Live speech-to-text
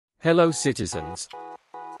Hello citizens.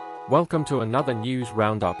 Welcome to another news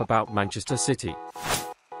roundup about Manchester City.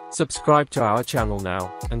 Subscribe to our channel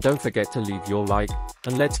now, and don't forget to leave your like,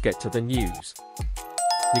 and let's get to the news.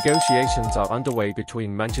 Negotiations are underway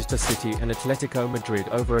between Manchester City and Atletico Madrid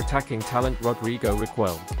over attacking talent Rodrigo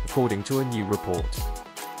Requelme, according to a new report.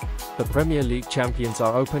 The Premier League champions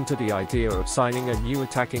are open to the idea of signing a new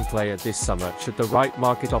attacking player this summer should the right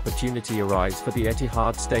market opportunity arise for the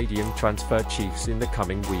Etihad Stadium transfer chiefs in the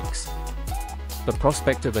coming weeks. The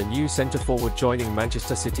prospect of a new centre-forward joining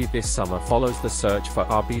Manchester City this summer follows the search for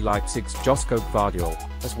RB Leipzig's Josko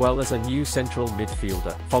Gvardiol, as well as a new central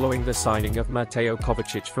midfielder, following the signing of Mateo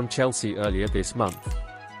Kovacic from Chelsea earlier this month.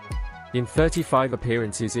 In 35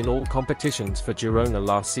 appearances in all competitions for Girona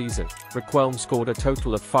last season, Requelme scored a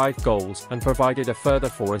total of 5 goals and provided a further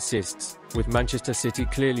 4 assists, with Manchester City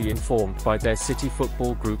clearly informed by their City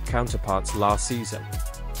Football Group counterparts last season.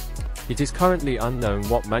 It is currently unknown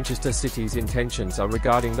what Manchester City's intentions are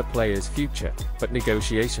regarding the player's future, but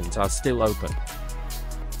negotiations are still open.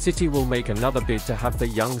 City will make another bid to have the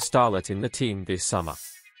young starlet in the team this summer.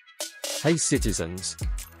 Hey citizens!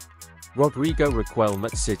 Rodrigo Requelme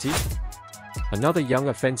at City? Another young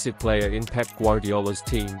offensive player in Pep Guardiola's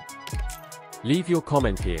team? Leave your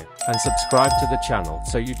comment here, and subscribe to the channel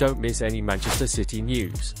so you don't miss any Manchester City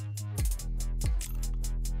news.